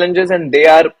external challenges, and they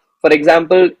are, for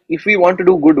example, if we want to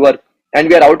do good work and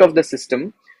we are out of the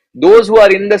system, those who are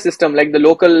in the system, like the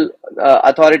local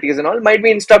authorities and all, might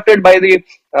be instructed by the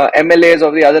MLAs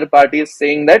of the other parties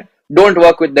saying that don't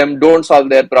work with them, don't solve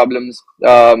their problems.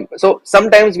 So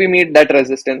sometimes we meet that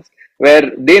resistance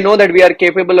where they know that we are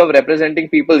capable of representing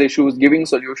people's issues, giving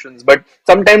solutions, but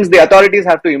sometimes the authorities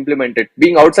have to implement it.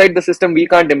 Being outside the system, we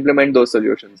can't implement those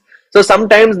solutions. So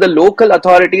sometimes the local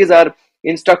authorities are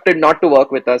instructed not to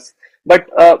work with us. But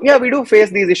yeah, we do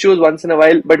face these issues once in a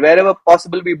while, but wherever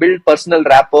possible, we build personal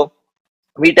rapport.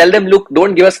 We tell them, look,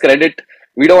 don't give us credit.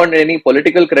 We don't want any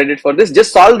political credit for this.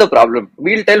 Just solve the problem.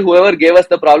 We'll tell whoever gave us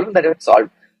the problem that it's solved.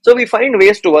 So we find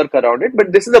ways to work around it.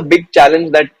 But this is a big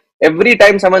challenge that every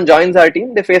time someone joins our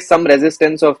team, they face some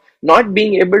resistance of not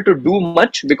being able to do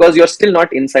much because you're still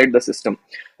not inside the system.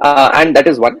 And that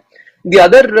is one. The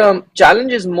other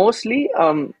challenge is mostly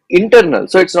internal.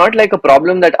 So it's not like a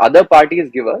problem that other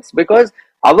parties give us, because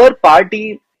our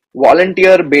party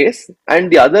volunteer base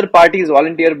and the other party's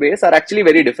volunteer base are actually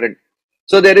very different.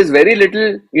 So there is very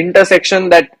little intersection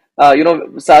that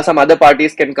some other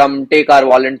parties can come take our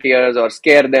volunteers or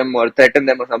scare them or threaten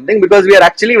them or something, because we are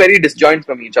actually very disjoint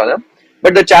from each other.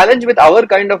 But the challenge with our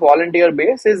kind of volunteer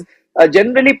base is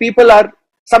generally people are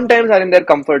sometimes are in their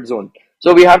comfort zone.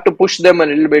 So we have to push them a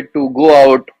little bit to go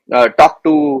out, talk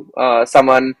to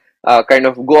someone, kind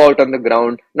of go out on the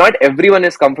ground. Not everyone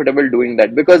is comfortable doing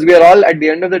that, because we are all at the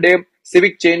end of the day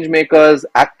civic change makers,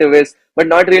 activists, but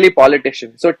not really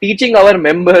politicians. So teaching our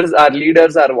members, our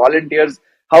leaders, our volunteers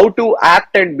how to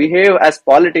act and behave as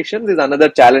politicians is another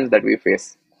challenge that we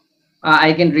face.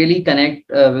 I can really connect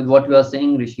with what you are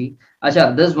saying, Rishi.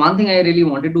 Acha, there's one thing I really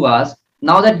wanted to ask.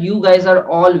 Now that you guys are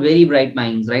all very bright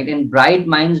minds, right? And bright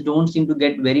minds don't seem to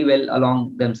get very well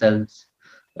along themselves,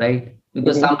 right?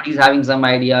 Because somebody's having some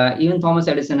idea, even Thomas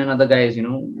Edison and other guys,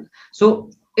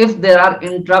 So if there are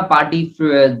intra-party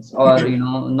feuds or,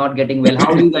 not getting well,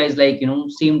 how do you guys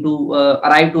seem to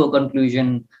arrive to a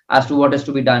conclusion as to what is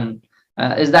to be done?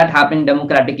 Is that happening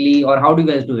democratically, or how do you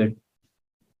guys do it?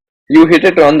 You hit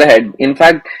it on the head. In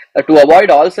fact, to avoid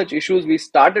all such issues, we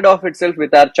started off itself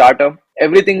with our charter.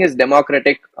 Everything is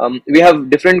democratic. We have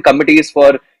different committees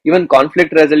for even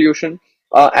conflict resolution.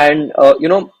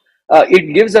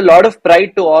 It gives a lot of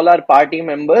pride to all our party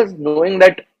members, knowing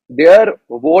that their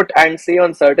vote and say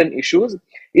on certain issues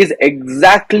is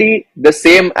exactly the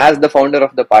same as the founder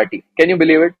of the party. Can you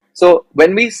believe it? So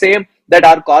when we say that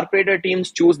our corporator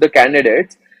teams choose the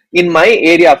candidates, in my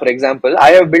area, for example,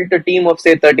 I have built a team of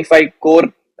say 35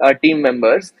 core team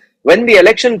members. When the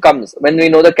election comes, when we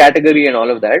know the category and all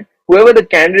of that, whoever the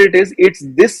candidate is, it's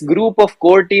this group of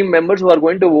core team members who are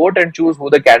going to vote and choose who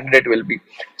the candidate will be.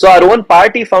 So our own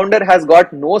party founder has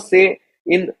got no say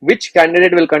in which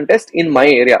candidate will contest in my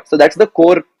area. So that's the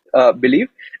core belief.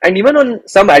 And even on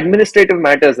some administrative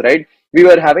matters, right? We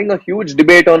were having a huge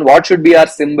debate on what should be our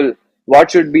symbol,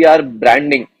 what should be our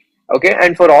branding. Okay,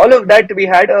 and for all of that, we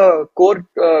had a core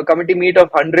committee meet of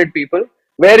 100 people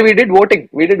where we did voting.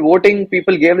 We did voting,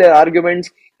 people gave their arguments,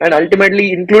 and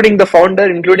ultimately, including the founder,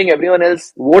 including everyone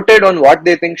else, voted on what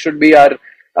they think should be our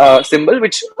symbol,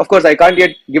 which of course I can't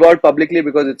yet give out publicly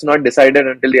because it's not decided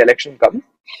until the election comes.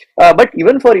 But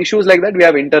even for issues like that, we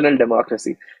have internal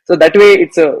democracy. So that way,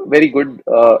 it's a very good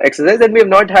exercise, and we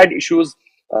have not had issues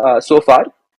so far.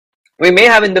 We may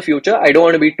have in the future. I don't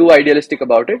want to be too idealistic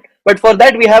about it, but for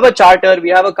that we have a charter,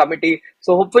 we have a committee.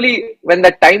 So hopefully, when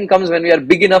that time comes when we are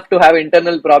big enough to have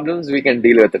internal problems, we can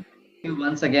deal with it. You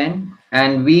once again,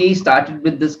 and we started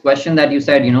with this question that you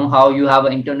said, how you have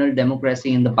an internal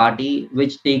democracy in the party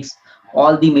which takes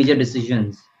all the major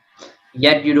decisions,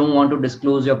 yet you don't want to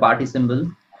disclose your party symbol,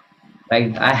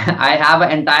 right? I have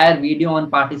an entire video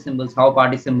on party symbols, how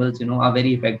party symbols are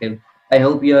very effective. I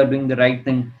hope you are doing the right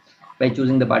thing by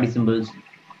choosing the party symbols,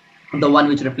 the one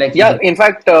which reflects Yeah, in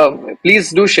fact,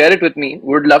 please do share it with me.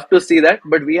 Would love to see that.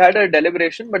 But we had a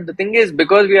deliberation. But the thing is,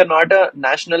 because we are not a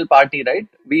national party, right?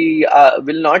 We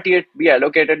will not yet be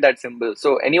allocated that symbol.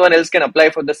 So anyone else can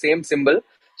apply for the same symbol.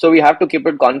 So we have to keep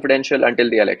it confidential until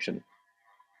the election.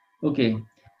 Okay.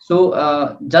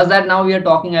 So just that now we are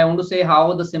talking, I want to say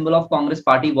how the symbol of Congress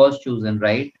party was chosen,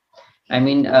 right? I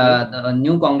mean, the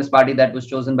new Congress party that was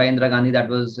chosen by Indira Gandhi, that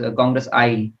was Congress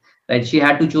I, right? She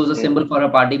had to choose a symbol for her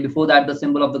party. Before that, the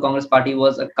symbol of the Congress party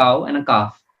was a cow and a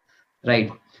calf, right?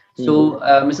 So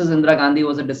Mrs. Indira Gandhi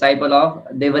was a disciple of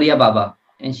Devariya Baba,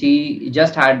 and she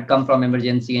just had come from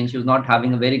emergency and she was not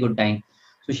having a very good time.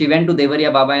 So she went to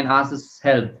Devariya Baba and asked his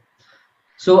help.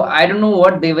 So I don't know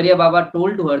what Devariya Baba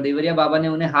told to her. Devariya Baba ने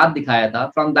उन्हें हाथ दिखाया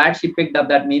था. From that, she picked up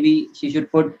that maybe she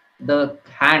should put the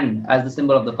hand as the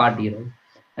symbol of the party, right?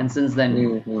 And since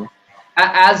then,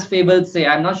 as fables say,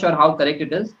 I'm not sure how correct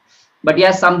it is, but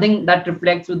yes, something that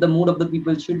reflects with the mood of the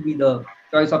people should be the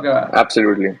choice of your.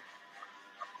 Absolutely.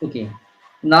 Okay.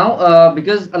 Now,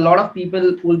 because a lot of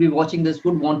people who will be watching this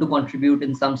would want to contribute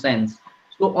in some sense.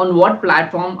 So on what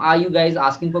platform are you guys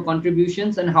asking for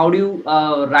contributions, and how do you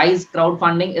rise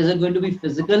crowdfunding? Is it going to be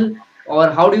physical,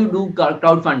 or how do you do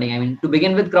crowdfunding? I mean, to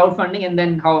begin with crowdfunding, and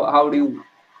then how do you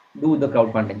do the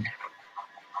crowdfunding?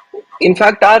 In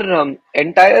fact, our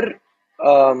entire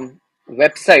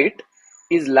website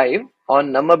is live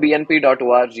on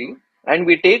nammabnp.org, and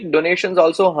we take donations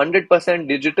also 100%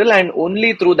 digital and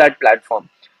only through that platform.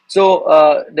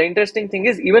 So the interesting thing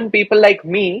is, even people like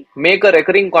me make a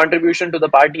recurring contribution to the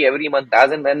party every month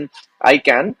as and when I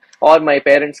can, or my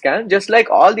parents can, just like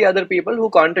all the other people who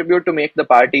contribute to make the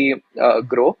party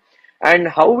grow. And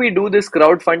how we do this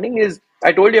crowdfunding is,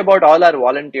 I told you about all our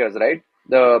volunteers, right?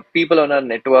 The people on our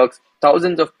networks,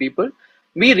 thousands of people.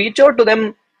 We reach out to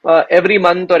them every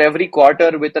month or every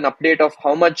quarter with an update of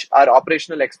how much our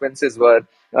operational expenses were.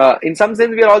 In some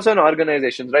sense, we are also an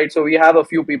organization, right? So we have a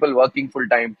few people working full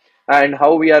time, and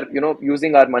how we are,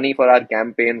 using our money for our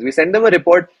campaigns. We send them a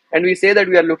report and we say that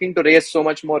we are looking to raise so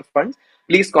much more funds.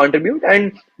 Please contribute.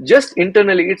 And just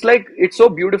internally, it's so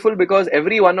beautiful because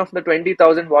every one of the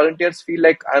 20,000 volunteers feel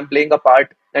like I'm playing a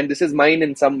part and this is mine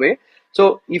in some way.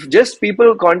 So if just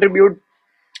people contribute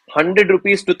 100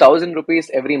 rupees to 1,000 rupees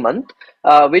every month,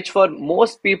 which for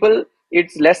most people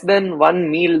it's less than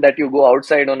one meal that you go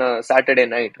outside on a Saturday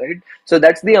night, right? So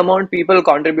that's the amount people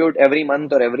contribute every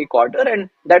month or every quarter, and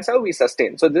that's how we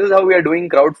sustain. So this is how we are doing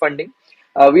crowdfunding.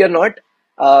 We are not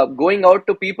going out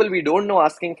to people we don't know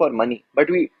asking for money, but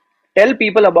we tell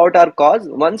people about our cause.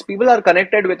 Once people are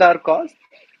connected with our cause,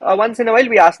 once in a while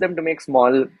we ask them to make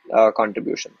small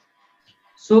contributions.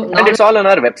 So now and it's all on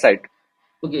our website.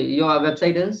 Okay, your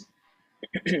website is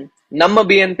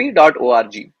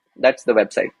nammabnp.org. That's the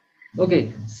website.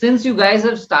 Okay, since you guys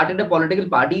have started a political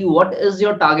party, what is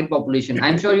your target population?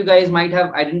 I'm sure you guys might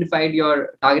have identified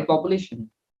your target population.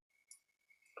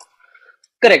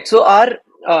 Correct. So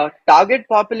our target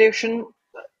population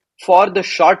for the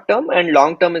short term and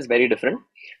long term is very different.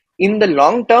 In the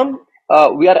long term,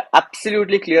 we are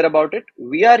absolutely clear about it.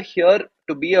 We are here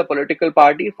to be a political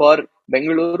party for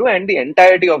Bengaluru and the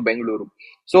entirety of Bengaluru.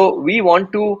 So we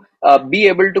want to be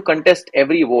able to contest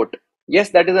every vote.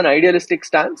 Yes, that is an idealistic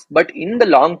stance, but in the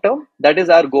long term, that is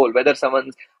our goal. Whether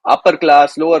someone's upper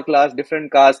class, lower class,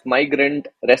 different caste, migrant,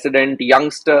 resident,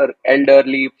 youngster,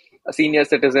 elderly, a senior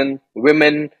citizen,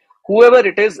 women, whoever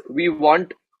it is, we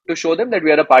want to show them that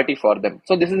we are a party for them.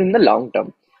 So this is in the long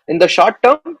term. In the short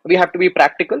term, we have to be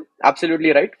practical,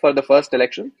 absolutely right, for the first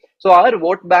election. So our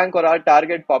vote bank or our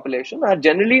target population are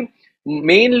generally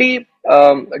mainly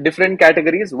different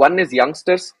categories. One is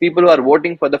youngsters, people who are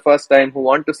voting for the first time, who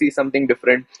want to see something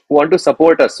different, who want to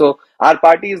support us. So our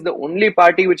party is the only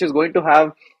party which is going to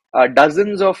have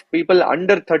dozens of people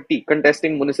under 30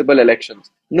 contesting municipal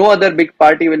elections. No other big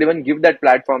party will even give that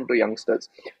platform to youngsters.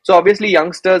 So obviously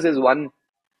youngsters is one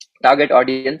target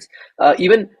audience.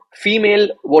 Even female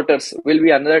voters will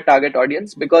be another target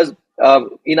audience, because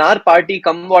in our party,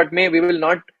 come what may, we will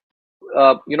not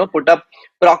put up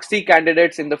proxy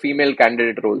candidates in the female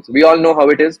candidate roles. We all know how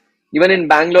it is. Even in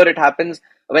Bangalore, it happens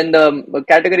when the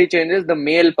category changes. The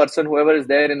male person, whoever is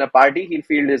there in a party, he'll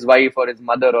field his wife or his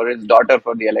mother or his daughter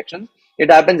for the elections.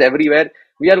 It happens everywhere.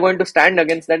 We are going to stand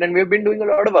against that, and we've been doing a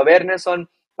lot of awareness on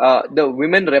the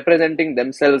women representing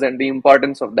themselves and the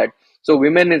importance of that. So,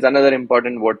 women is another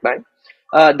important vote bank.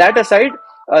 That aside,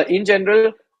 in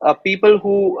general, people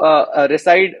who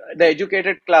reside, the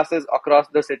educated classes across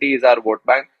the city is our vote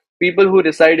bank. People who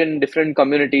reside in different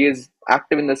communities,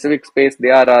 active in the civic space,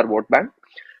 they are our vote bank.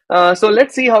 So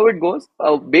let's see how it goes.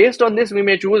 Based on this, we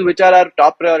may choose which are our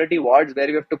top priority wards where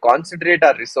we have to concentrate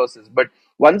our resources. But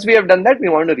once we have done that, we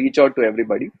want to reach out to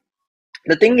everybody.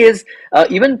 The thing is,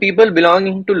 even people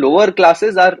belonging to lower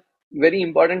classes are very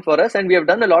important for us, and we have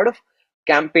done a lot of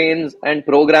campaigns and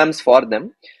programs for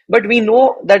them. But we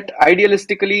know that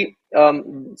idealistically,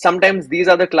 sometimes these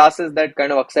are the classes that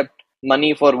kind of accept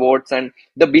money for votes, and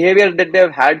the behavior that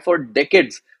they've had for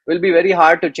decades will be very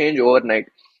hard to change overnight.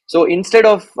 So instead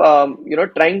of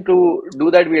trying to do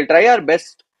that, we'll try our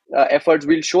best efforts.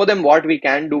 We'll show them what we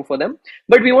can do for them,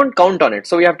 but we won't count on it.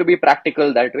 So we have to be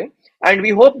practical that way. And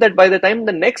we hope that by the time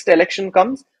the next election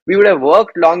comes, we would have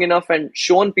worked long enough and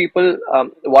shown people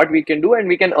what we can do, and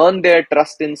we can earn their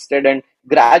trust instead, and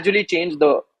gradually change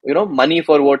the money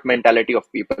for vote mentality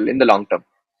of people in the long term.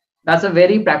 That's a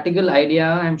very practical idea,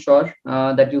 I'm sure,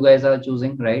 that you guys are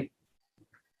choosing, right?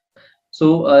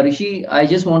 So, Rishi, I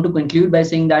just want to conclude by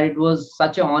saying that it was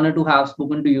such an honor to have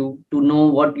spoken to you, to know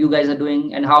what you guys are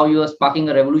doing and how you are sparking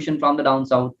a revolution from the down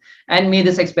south. And may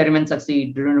this experiment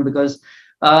succeed, because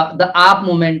the app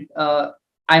movement,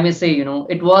 I may say,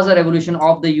 it was a revolution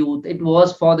of the youth. It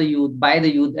was for the youth, by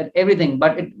the youth, and everything,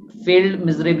 but it failed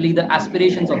miserably the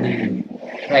aspirations of the youth,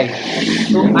 right?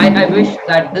 So I wish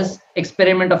that this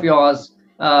experiment of yours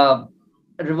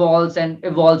revolves and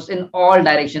evolves in all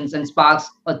directions and sparks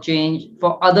a change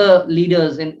for other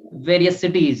leaders in various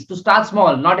cities to start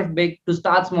small, not if big, to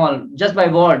start small, just by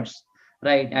words,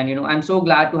 right? And I'm so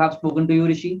glad to have spoken to you,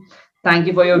 Rishi. Thank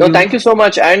you for your No, views. thank you so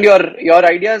much. And your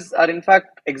ideas are in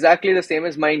fact exactly the same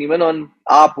as mine, even on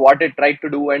AAP, what it tried to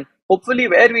do. And hopefully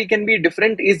where we can be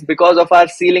different is because of our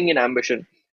ceiling in ambition.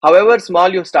 However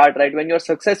small you start, right? When you're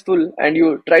successful and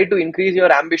you try to increase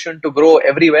your ambition to grow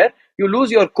everywhere, you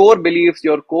lose your core beliefs,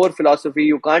 your core philosophy.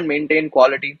 You can't maintain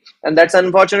quality. And that's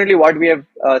unfortunately what we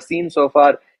have seen so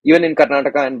far, even in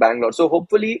Karnataka and Bangalore. So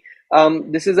hopefully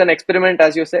this is an experiment,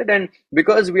 as you said, and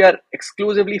because we are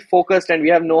exclusively focused and we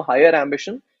have no higher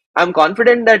ambition, I'm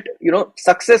confident that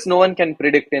success no one can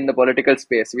predict in the political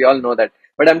space. We all know that,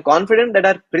 but I'm confident that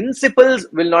our principles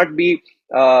will not be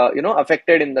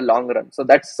affected in the long run. So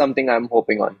that's something I'm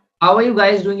hoping on. How are you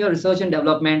guys doing your research and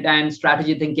development and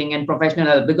strategy thinking and professional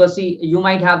help? Because see, you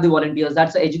might have the volunteers,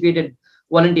 that's an educated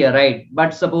volunteer, right?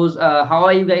 But suppose, how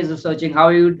are you guys researching? How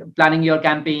are you planning your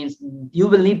campaigns? You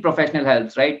will need professional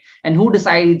helps, right? And who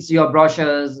decides your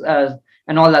brochures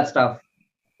and all that stuff?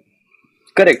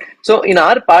 Correct. So in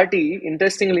our party,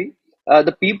 interestingly,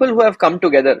 the people who have come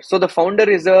together. So the founder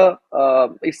is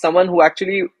someone who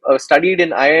actually studied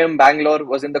in IIM Bangalore,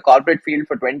 was in the corporate field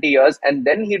for 20 years, and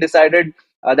then he decided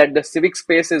that the civic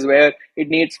space is where it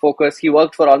needs focus. He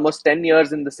worked for almost 10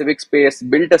 years in the civic space,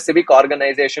 built a civic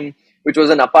organization, which was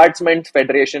an apartment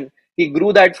federation. He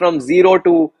grew that from zero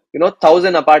to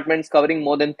 1,000 apartments covering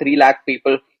more than 3 lakh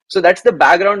people. So that's the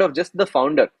background of just the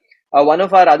founder. One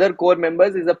of our other core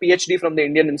members is a PhD from the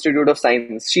Indian Institute of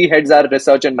Science. She heads our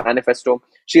research and manifesto.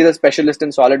 She's a specialist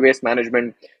in solid waste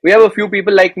management. We have a few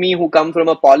people like me who come from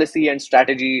a policy and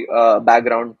strategy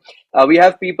background. We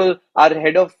have people, our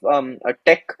head of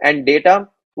tech and data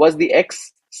was the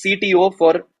ex CTO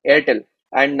for Airtel,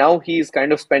 and now he's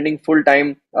kind of spending full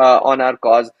time on our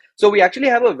cause. So we actually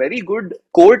have a very good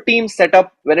core team set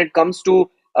up when it comes to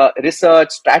research,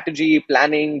 strategy,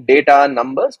 planning, data,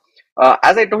 numbers.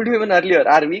 As I told you even earlier,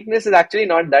 our weakness is actually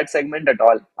not that segment at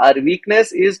all. Our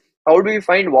weakness is how do we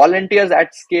find volunteers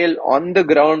at scale on the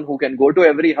ground who can go to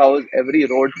every house, every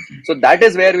road. So that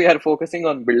is where we are focusing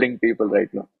on building people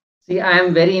right now. See, I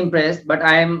am very impressed, but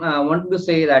I am wanting to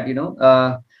say that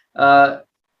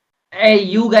hey,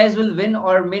 you guys will win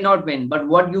or may not win, but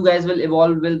what you guys will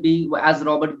evolve will be, as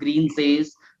Robert Greene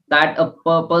says, that a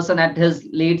person at his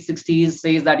late 60s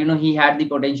says that, he had the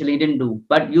potential, he didn't do.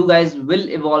 But you guys will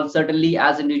evolve certainly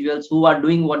as individuals who are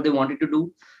doing what they wanted to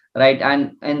do, right?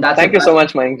 And that's your Thank you so passion.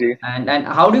 much, Mayank ji. And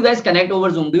how do you guys connect over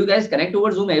Zoom? Do you guys connect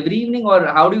over Zoom every evening, or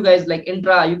how do you guys like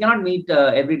intra? You cannot meet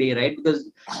every day, right?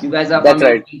 Because you guys are That's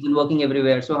from right. and working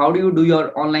everywhere. So how do you do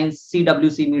your online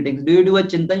CWC meetings? Do you do a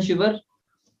Chintan Shivar?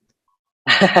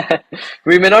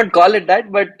 We may not call it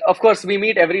that, but of course, we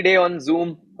meet every day on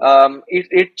Zoom.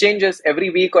 It changes every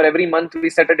week or every month. We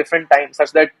set a different time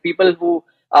such that people who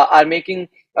are making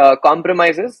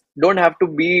compromises don't have to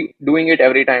be doing it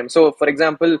every time. So, for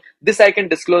example, this I can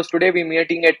disclose today. We're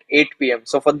meeting at 8 p.m.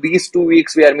 So, for these 2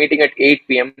 weeks, we are meeting at 8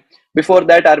 p.m. Before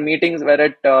that, our meetings were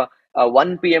at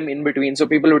 1 p.m. in between. So,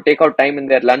 people would take out time in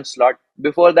their lunch slot.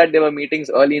 Before that, there were meetings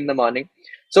early in the morning.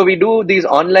 So we do these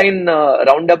online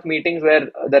roundup meetings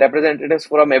where the representatives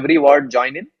from every ward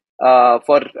join in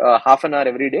for half an hour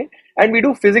every day, and we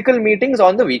do physical meetings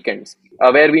on the weekends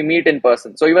where we meet in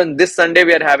person. So even this Sunday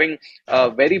we are having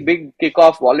very big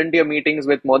kickoff volunteer meetings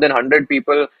with more than 100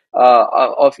 people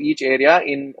of each area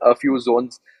in a few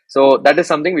zones. So that is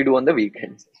something we do on the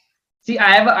weekends. See,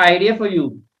 I have an idea for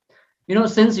you.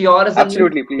 Since yours is a new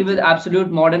Absolutely, please. with absolute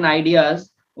modern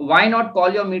ideas, why not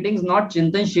call your meetings not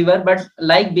Chintan Shivar, but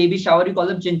like baby shower, you call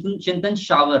them Chintan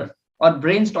Shower or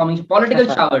brainstorming, political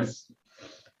showers,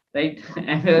 right?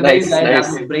 And where you Nice, guys have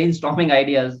nice, these brainstorming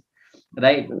ideas,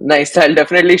 right? nice. I'll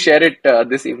definitely share it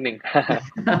this evening.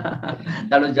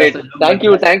 That was just Great. a joke,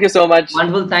 but Thank you so much.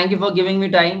 wonderful. Thank you for giving me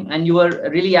time, and you were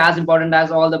really as important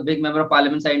as all the big member of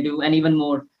parliaments I do, and even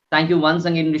more. Thank you once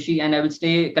again, Rishi, and I will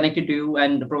stay connected to you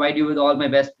and provide you with all my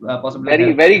best possible Very,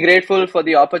 help. very grateful for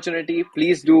the opportunity.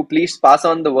 Please pass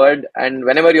on the word. And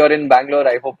whenever you're in Bangalore,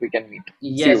 I hope we can meet.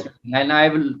 See Yes, you. and I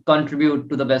will contribute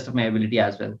to the best of my ability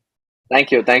as well.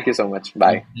 Thank you. Thank you so much.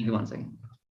 Bye. Thank you once again.